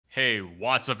Hey,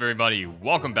 what's up everybody?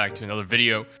 Welcome back to another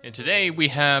video. And today we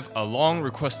have a long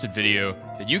requested video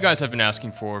that you guys have been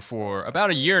asking for about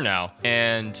a year now,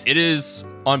 and it is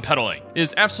on pedaling. It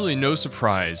is absolutely no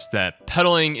surprise that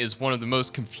pedaling is one of the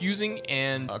most confusing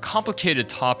and complicated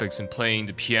topics in playing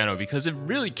the piano because it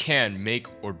really can make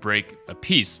or break a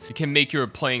piece. It can make your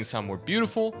playing sound more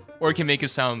beautiful, or it can make it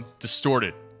sound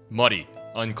distorted, muddy,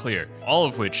 unclear, all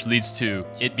of which leads to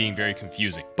it being very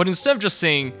confusing. But instead of just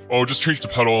saying, oh, just change the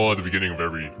pedal at the beginning of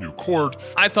every new chord,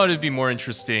 I thought it'd be more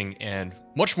interesting and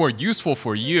much more useful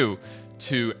for you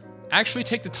to actually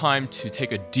take the time to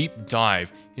take a deep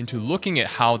dive into looking at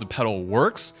how the pedal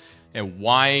works and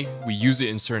why we use it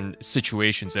in certain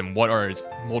situations and what are its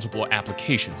multiple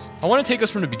applications. I want to take us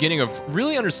from the beginning of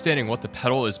really understanding what the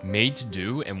pedal is made to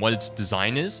do and what its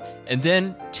design is, and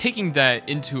then taking that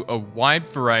into a wide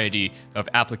variety of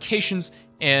applications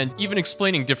and even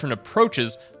explaining different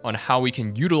approaches on how we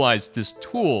can utilize this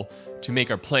tool to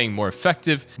make our playing more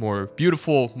effective, more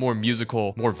beautiful, more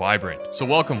musical, more vibrant. So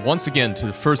welcome once again to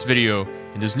the first video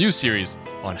in this new series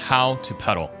on how to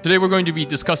pedal. Today we're going to be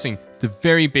discussing the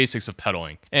very basics of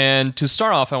pedaling. And to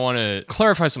start off, I want to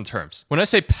clarify some terms. When I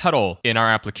say pedal in our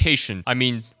application, I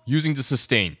mean using the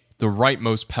sustain, the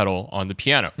rightmost pedal on the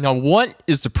piano. Now, what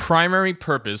is the primary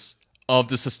purpose of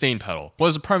the sustain pedal? What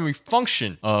is the primary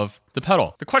function of the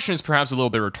pedal? The question is perhaps a little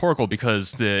bit rhetorical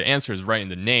because the answer is right in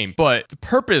the name, but the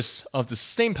purpose of the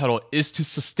sustain pedal is to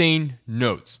sustain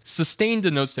notes. Sustain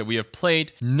the notes that we have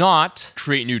played, not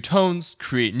create new tones,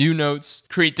 create new notes,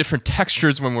 create different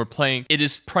textures when we're playing. It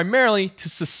is primarily to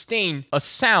sustain a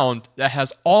sound that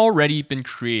has already been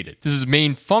created. This is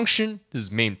main function, this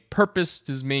is main purpose,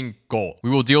 this is main goal. We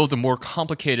will deal with the more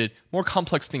complicated, more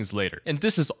complex things later. And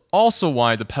this is also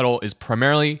why the pedal is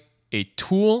primarily a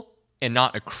tool and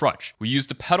not a crutch. We use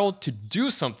the pedal to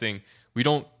do something. We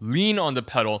don't lean on the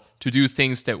pedal to do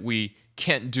things that we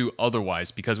can't do otherwise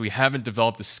because we haven't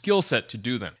developed the skill set to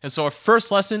do them. And so our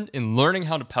first lesson in learning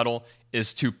how to pedal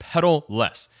is to pedal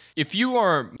less. If you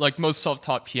are like most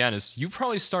self-taught pianists, you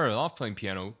probably started off playing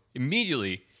piano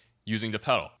immediately using the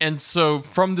pedal. And so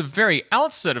from the very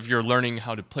outset of your learning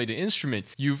how to play the instrument,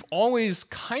 you've always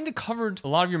kind of covered a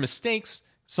lot of your mistakes,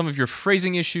 some of your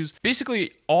phrasing issues. Basically,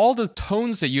 all the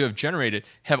tones that you have generated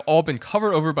have all been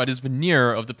covered over by this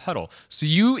veneer of the pedal. So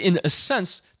you, in a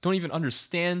sense, don't even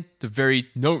understand the very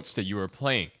notes that you are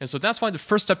playing. And so that's why the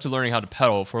first step to learning how to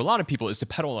pedal for a lot of people is to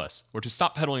pedal less, or to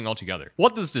stop pedaling altogether.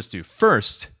 What does this do?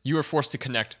 First, you are forced to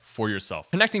connect for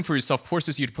yourself. Connecting for yourself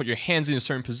forces you to put your hands in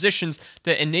certain positions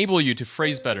that enable you to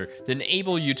phrase better, that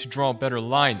enable you to draw better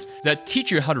lines, that teach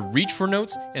you how to reach for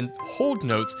notes and hold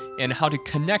notes, and how to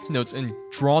connect notes and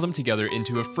draw them together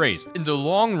into a phrase. In the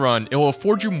long run, it will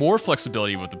afford you more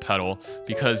flexibility with the pedal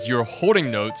because you're holding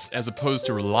notes as opposed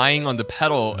to relying on the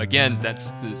pedal. Again,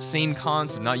 that's the same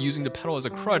concept, not using the pedal as a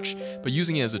crutch, but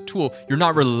using it as a tool. You're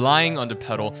not relying on the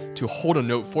pedal to hold a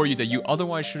note for you that you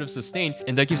otherwise should have sustained,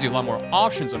 and that gives you a lot more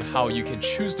options on how you can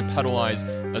choose to pedalize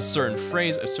a certain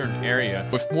phrase, a certain area,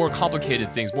 with more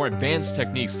complicated things, more advanced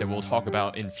techniques that we'll talk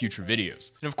about in future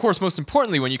videos. And of course, most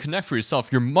importantly, when you connect for yourself,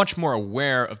 you're much more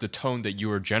aware of the tone that you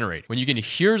are generating. When you can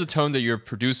hear the tone that you're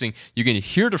producing, you can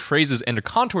hear the phrases and the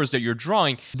contours that you're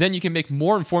drawing, then you can make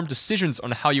more informed decisions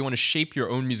on how you want to shape your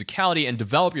own musicality and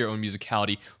develop your own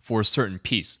musicality for a certain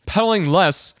piece. Pedaling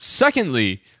less,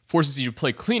 secondly, forces you to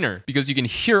play cleaner because you can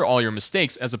hear all your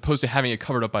mistakes as opposed to having it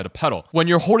covered up by the pedal. When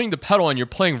you're holding the pedal and you're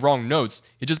playing wrong notes,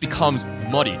 it just becomes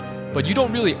muddied. But you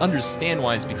don't really understand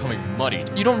why it's becoming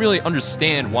muddied. You don't really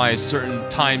understand why certain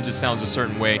times it sounds a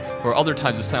certain way or other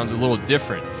times it sounds a little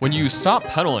different. When you stop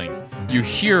pedaling, you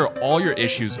hear all your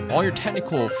issues, all your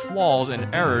technical flaws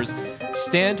and errors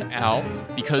stand out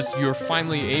because you're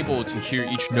finally able to hear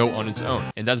each note on its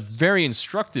own. And that's very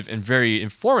instructive and very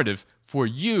informative for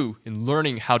you in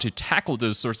learning how to tackle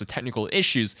those sorts of technical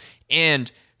issues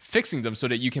and fixing them so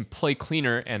that you can play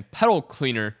cleaner and pedal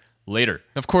cleaner later.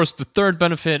 Of course, the third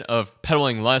benefit of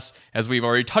pedaling less, as we've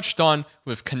already touched on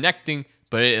with connecting,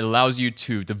 but it allows you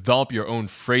to develop your own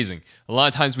phrasing. A lot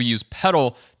of times we use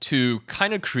pedal to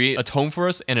kind of create a tone for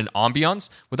us and an ambiance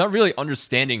without really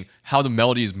understanding how the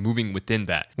melody is moving within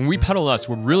that. When we pedal less,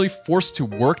 we're really forced to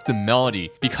work the melody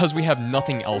because we have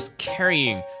nothing else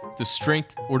carrying the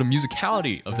strength or the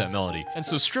musicality of that melody. And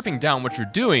so stripping down what you're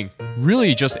doing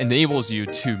really just enables you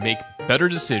to make better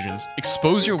decisions,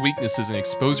 expose your weaknesses and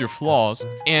expose your flaws,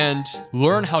 and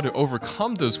learn how to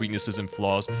overcome those weaknesses and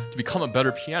flaws to become a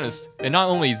better pianist. And not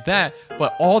only that,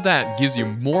 but all that gives you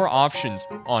more options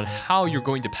on how you're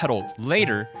going to pedal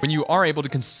later when you are able to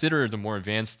consider the more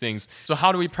advanced things. So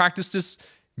how do we practice this?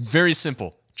 Very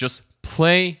simple. Just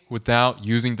play without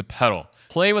using the pedal.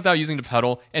 Play without using the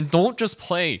pedal, and don't just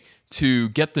play to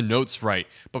get the notes right,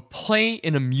 but play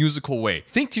in a musical way.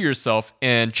 Think to yourself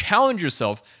and challenge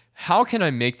yourself, how can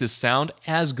I make this sound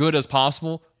as good as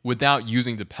possible without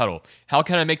using the pedal? How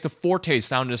can I make the forte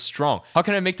sound as strong? How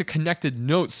can I make the connected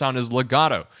notes sound as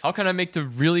legato? How can I make the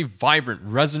really vibrant,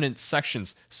 resonant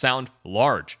sections sound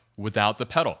large without the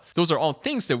pedal? Those are all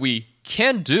things that we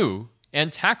can do and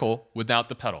tackle without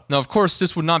the pedal. Now, of course,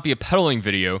 this would not be a pedaling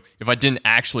video if I didn't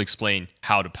actually explain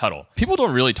how to pedal. People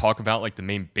don't really talk about like the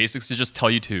main basics. They just tell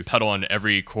you to pedal on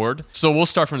every chord. So we'll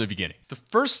start from the beginning. The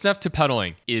first step to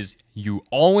pedaling is you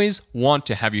always want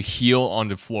to have your heel on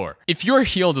the floor. If your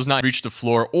heel does not reach the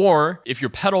floor, or if your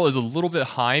pedal is a little bit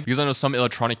high, because I know some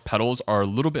electronic pedals are a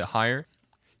little bit higher,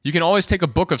 you can always take a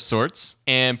book of sorts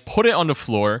and put it on the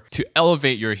floor to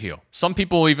elevate your heel. Some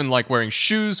people even like wearing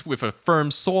shoes with a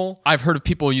firm sole. I've heard of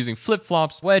people using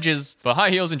flip-flops, wedges, but high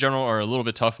heels in general are a little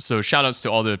bit tough. So shout outs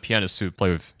to all the pianists who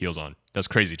play with heels on. That's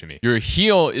crazy to me. Your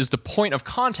heel is the point of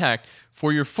contact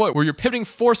for your foot where you're pivoting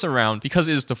force around because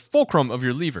it is the fulcrum of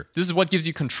your lever. This is what gives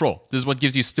you control. This is what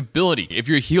gives you stability. If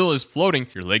your heel is floating,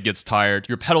 your leg gets tired.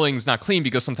 Your pedaling is not clean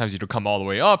because sometimes you don't come all the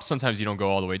way up, sometimes you don't go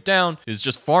all the way down. It's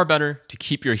just far better to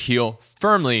keep your heel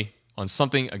firmly on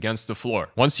something against the floor.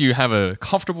 Once you have a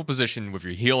comfortable position with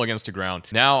your heel against the ground,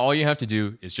 now all you have to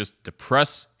do is just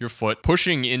depress your foot,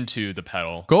 pushing into the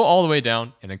pedal, go all the way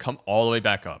down, and then come all the way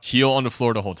back up. Heel on the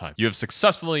floor the whole time. You have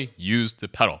successfully used the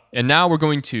pedal. And now we're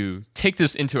going to take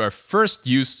this into our first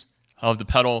use of the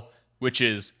pedal, which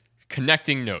is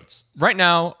connecting notes. Right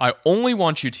now, I only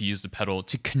want you to use the pedal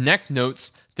to connect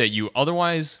notes that you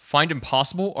otherwise find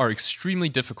impossible or extremely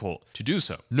difficult to do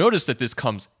so. Notice that this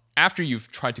comes after you've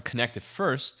tried to connect it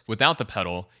first without the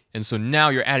pedal, and so now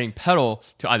you're adding pedal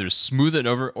to either smooth it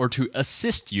over or to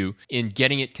assist you in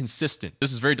getting it consistent.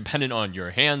 This is very dependent on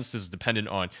your hands, this is dependent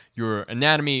on your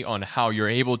anatomy, on how you're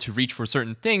able to reach for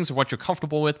certain things or what you're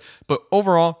comfortable with, but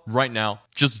overall, right now,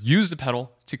 just use the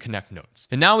pedal to connect notes.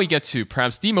 And now we get to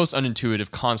perhaps the most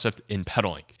unintuitive concept in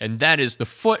pedaling, and that is the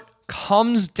foot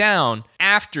comes down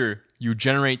after you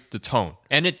generate the tone,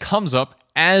 and it comes up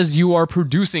as you are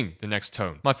producing the next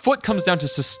tone. My foot comes down to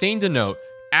sustain the note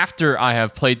after I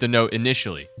have played the note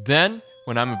initially. Then,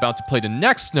 when I'm about to play the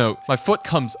next note, my foot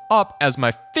comes up as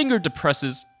my finger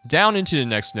depresses down into the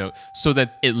next note so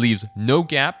that it leaves no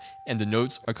gap and the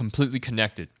notes are completely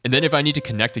connected. And then if I need to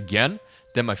connect again,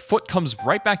 then my foot comes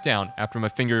right back down after my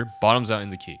finger bottoms out in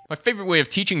the key. My favorite way of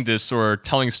teaching this or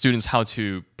telling students how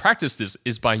to practice this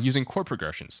is by using chord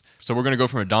progressions. So we're going to go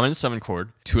from a dominant 7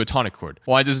 chord to a tonic chord.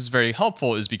 Why this is very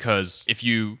helpful is because if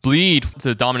you bleed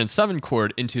the dominant 7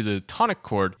 chord into the tonic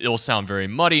chord, it'll sound very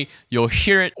muddy, you'll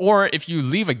hear it, or if you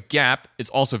leave a gap, it's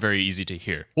also very easy to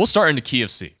hear. We'll start in the key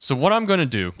of C. So what I'm going to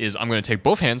do is I'm going to take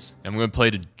both hands and I'm going to play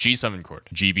the G7 chord,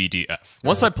 G, B, D, F.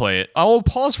 Once I play it, I will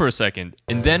pause for a second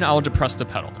and then I'll depress the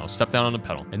pedal. I'll step down on the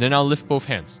pedal and then I'll lift both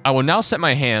hands. I will now set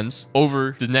my hands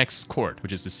over the next chord,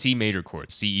 which is the C major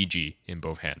chord, C, E, G in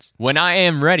both hands. When I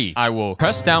am ready, I will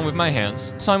press down with my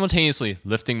hands, simultaneously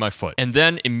lifting my foot. And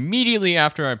then immediately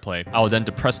after I play, I will then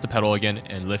depress the pedal again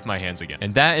and lift my hands again.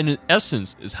 And that in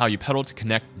essence is how you pedal to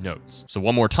connect notes. So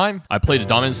one more time, I play the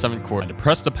dominant 7 chord, I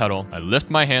depress the pedal, I lift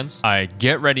my hands, I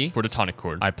get ready for the tonic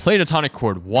chord. I play the tonic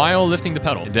chord while lifting the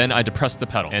pedal, and then I depress the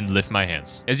pedal and lift my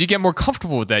hands. As you get more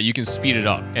comfortable with that, you can speed it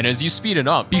up. And as you speed it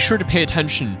up, be sure to pay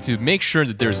attention to make sure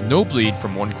that there's no bleed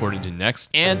from one chord into the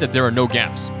next and that there are no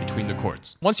gaps between the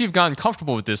chords. Once you've gotten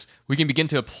comfortable with this, we can begin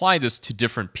to apply this to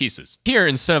different pieces. Here,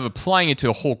 instead of applying it to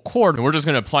a whole chord, we're just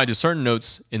going to apply to certain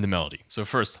notes in the melody. So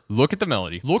first, look at the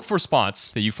melody. Look for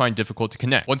spots that you find difficult to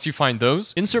connect. Once you find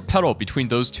those, insert pedal between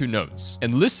those two notes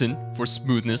and listen for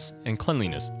smoothness and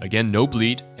cleanliness. Again, no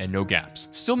bleed and no gaps.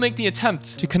 Still make the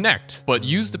attempt to connect, but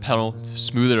use the pedal to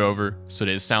smooth it over so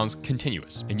that it sounds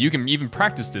continuous. And you can even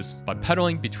practice this by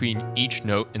pedaling between each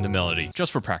note in the melody,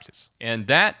 just for practice. And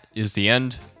that is the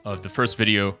end of the first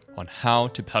video on how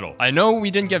to pedal. I know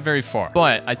we didn't get very far,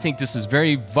 but I think this is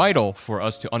very vital for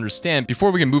us to understand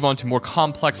before we can move on to more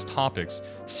complex topics,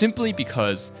 simply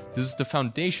because this is the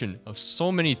foundation of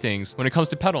so many things when it comes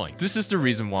to pedaling. This is the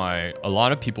reason why a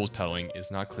lot of people's pedaling is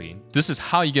not clean. This is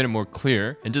how you get it more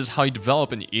clear, and this is how you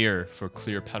develop an ear for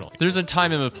clear pedaling. There's a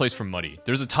time and a place for muddy.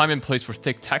 There's a time and place for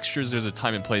thick textures. There's a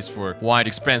time and place for wide,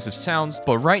 expansive sounds.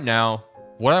 But right now,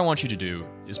 what I want you to do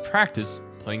is practice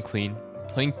playing clean,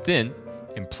 playing thin,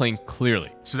 and playing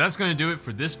clearly. So that's going to do it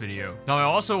for this video. Now I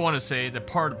also want to say that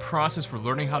part of the process for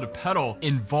learning how to pedal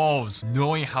involves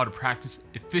knowing how to practice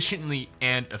efficiently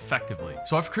and effectively.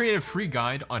 So I've created a free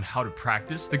guide on how to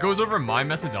practice that goes over my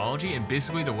methodology and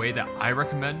basically the way that I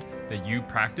recommend that you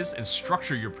practice and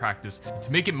structure your practice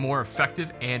to make it more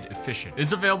effective and efficient.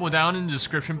 It's available down in the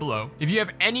description below. If you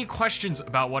have any questions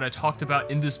about what I talked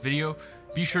about in this video,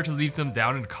 be sure to leave them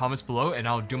down in the comments below and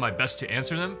I'll do my best to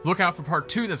answer them. Look out for part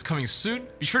 2 that's coming soon.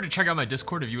 Be sure to check out my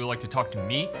Discord if you would like to talk to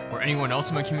me or anyone else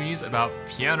in my communities about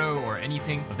piano or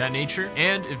anything of that nature.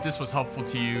 And if this was helpful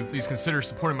to you, please consider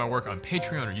supporting my work on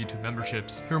Patreon or YouTube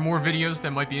memberships. Here are more videos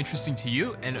that might be interesting to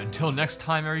you, and until next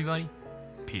time everybody,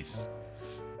 peace.